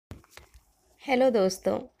Hello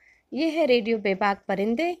दोस्तों, ये है रेडियो बेबाक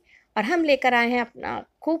परिंदे और हम लेकर आए हैं अपना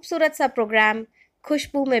खूबसूरत सा प्रोग्राम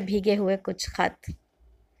खुशबू में भीगे हुए कुछ खत।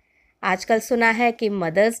 आजकल सुना है कि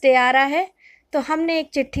मदर्स डे आ रहा है, तो हमने एक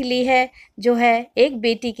चिट्ठी ली है जो है एक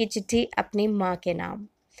बेटी की चिट्ठी अपनी माँ के नाम।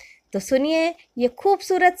 तो सुनिए ये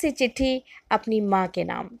खूबसूरत सी चिट्ठी अपनी माँ के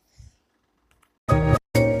नाम।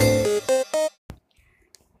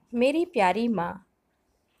 मेरी प्यारी माँ,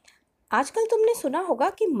 आजकल तुमने सुना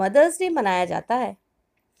होगा कि मदर्स डे मनाया जाता है।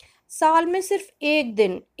 साल में सिर्फ एक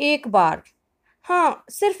दिन, एक बार। हाँ,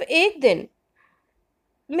 सिर्फ एक दिन।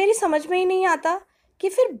 मेरी समझ में ही नहीं आता कि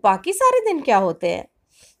फिर बाकी सारे दिन क्या होते हैं।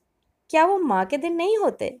 क्या वो माँ के दिन नहीं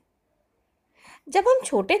होते? जब हम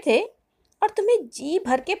छोटे थे और तुम्हें जी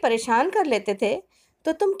भर के परेशान कर लेते थे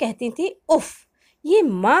तो तुम कहती थी, उफ, ये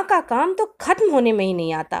माँ का काम तो खत्म होने में ही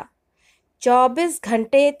नहीं आता। 24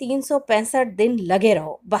 घंटे 365 दिन लगे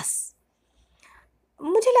रहो बस।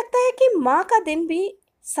 मुझे लगता है कि माँ का दिन भी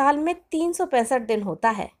साल में 365 दिन होता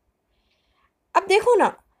है। अब देखो ना,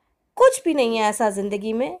 कुछ भी नहीं है ऐसा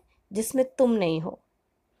ज़िंदगी में जिसमें तुम नहीं हो।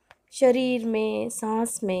 शरीर में,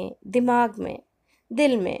 सांस में, दिमाग में,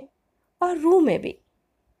 दिल में और रूह में भी।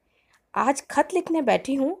 आज खत लिखने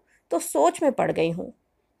बैठी हूँ तो सोच में पड़ गई हूँ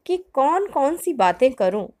कि कौन कौन सी बातें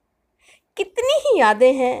करूँ। कितनी ही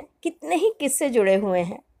यादें हैं, कितने ही किस्से जुड़े हुए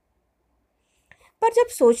हैं। पर जब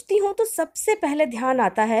सोचती हूँ तो सबसे पहले ध्यान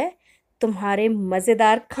आता है तुम्हारे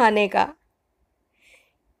मज़ेदार खाने का।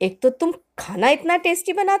 एक तो तुम खाना इतना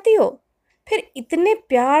टेस्टी बनाती हो, फिर इतने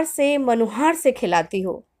प्यार से मनुहार से खिलाती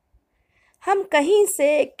हो। हम कहीं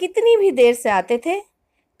से कितनी भी देर से आते थे,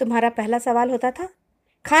 तुम्हारा पहला सवाल होता था,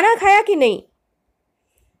 खाना खाया कि नहीं।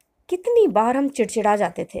 कितनी बार हम चिड़चिड़ा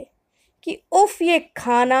जाते थे कि उफ, ये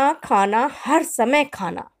खाना खाना, हर समय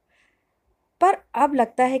खाना। पर अब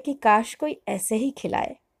लगता है कि काश कोई ऐसे ही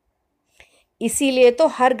खिलाए। इसीलिए तो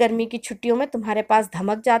हर गर्मी की छुट्टियों में तुम्हारे पास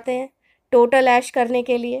धमक जाते हैं टोटल ऐश करने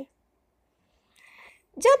के लिए।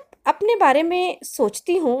 जब अपने बारे में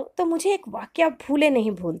सोचती हूँ तो मुझे एक वाकया भूले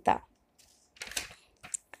नहीं भूलता।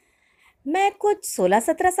 मैं कुछ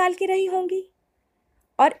 16-17 साल की रही होंगी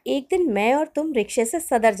और एक दिन मैं और तुम रिक्शे से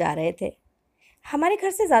सदर जा रहे थे। हमारे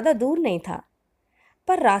घर से ज़्यादा दूर नहीं था,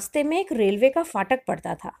 पर रास्ते में एक रेलवे का फाटक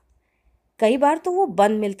पड़ता था। कई बार तो वो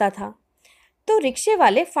बंद मिलता था, तो रिक्शे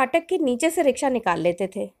वाले फाटक के नीचे से रिक्शा निकाल लेते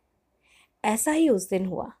थे। ऐसा ही उस दिन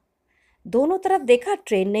हुआ। दोनों तरफ देखा,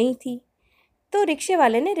 ट्रेन नहीं थी, तो रिक्शे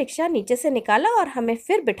वाले ने रिक्शा नीचे से निकाला और हमें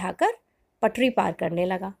फिर बिठाकर पटरी पार करने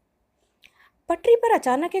लगा। पटरी पर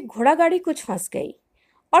अचानक एक घोड़ा गाड़ी कुछ फंस गई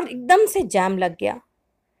और एकदम से जाम लग गया।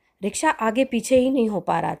 रिक्शा आगे पीछे ही नहीं हो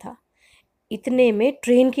पा रहा था। इतने में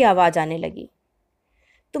ट्रेन की आवाज़ आने लगी।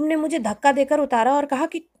 तुमने मुझे धक्का देकर उतारा और कहा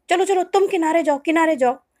कि चलो चलो, तुम किनारे जाओ, किनारे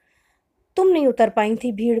जाओ। तुम नहीं उतर पाई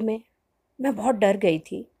थी भीड़ में। मैं बहुत डर गई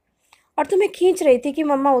थी और तुम्हें खींच रही थी कि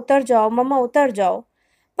मम्मा उतर जाओ, मम्मा उतर जाओ,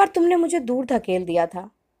 पर तुमने मुझे दूर धकेल दिया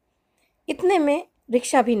था। इतने में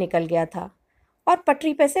रिक्शा भी निकल गया था और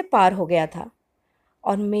पटरी पे से पार हो गया था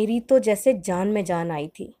और मेरी तो जैसे जान में जान आई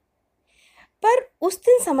थी। पर उस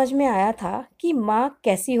दिन समझ में आया था कि माँ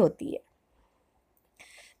कैसी होती है।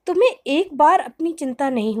 तुम्हें एक बार अपनी चिंता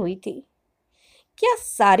नहीं हुई थी? क्या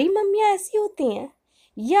सारी मम्मियाँ ऐसी होती हैं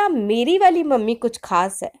या मेरी वाली मम्मी कुछ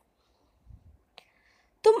खास है?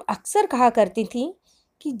 तुम अक्सर कहा करती थी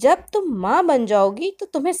कि जब तुम माँ बन जाओगी तो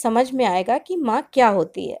तुम्हें समझ में आएगा कि माँ क्या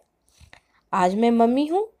होती है। आज मैं मम्मी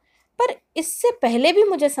हूँ, पर इससे पहले भी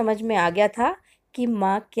मुझे समझ में आ गया था कि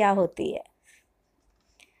माँ क्या होती है।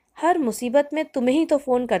 हर मुसीबत में तुम्हें ही तो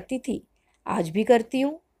फ़ोन करती थी, आज भी करती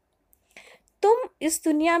हूँ। तुम इस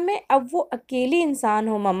दुनिया में अब वो अकेली इंसान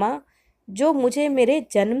हो मम्मा, जो मुझे मेरे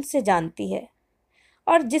जन्म से जानती है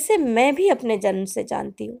और जिसे मैं भी अपने जन्म से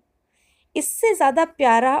जानती हूँ। इससे ज़्यादा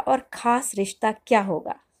प्यारा और ख़ास रिश्ता क्या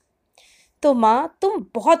होगा। तो माँ, तुम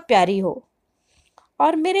बहुत प्यारी हो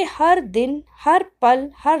और मेरे हर दिन, हर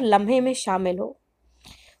पल, हर लम्हे में शामिल हो।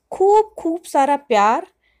 खूब खूब सारा प्यार।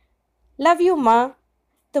 लव यू माँ,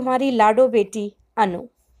 तुम्हारी लाडो बेटी अनु।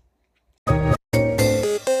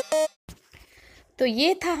 तो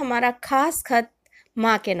ये था हमारा खास खत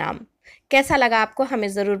माँ के नाम। कैसा लगा आपको, हमें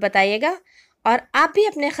ज़रूर बताइएगा और आप भी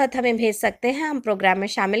अपने ख़त हमें भेज सकते हैं, हम प्रोग्राम में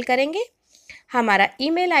शामिल करेंगे। हमारा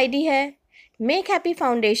ईमेल आईडी है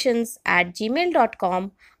makehappyfoundations@gmail.com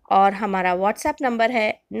और हमारा व्हाट्सएप नंबर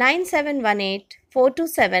है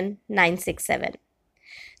 9718427967।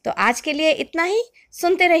 तो आज के लिए इतना ही।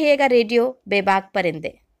 सुनते रहिएगा रेडियो बेबाक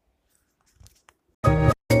परिंदे।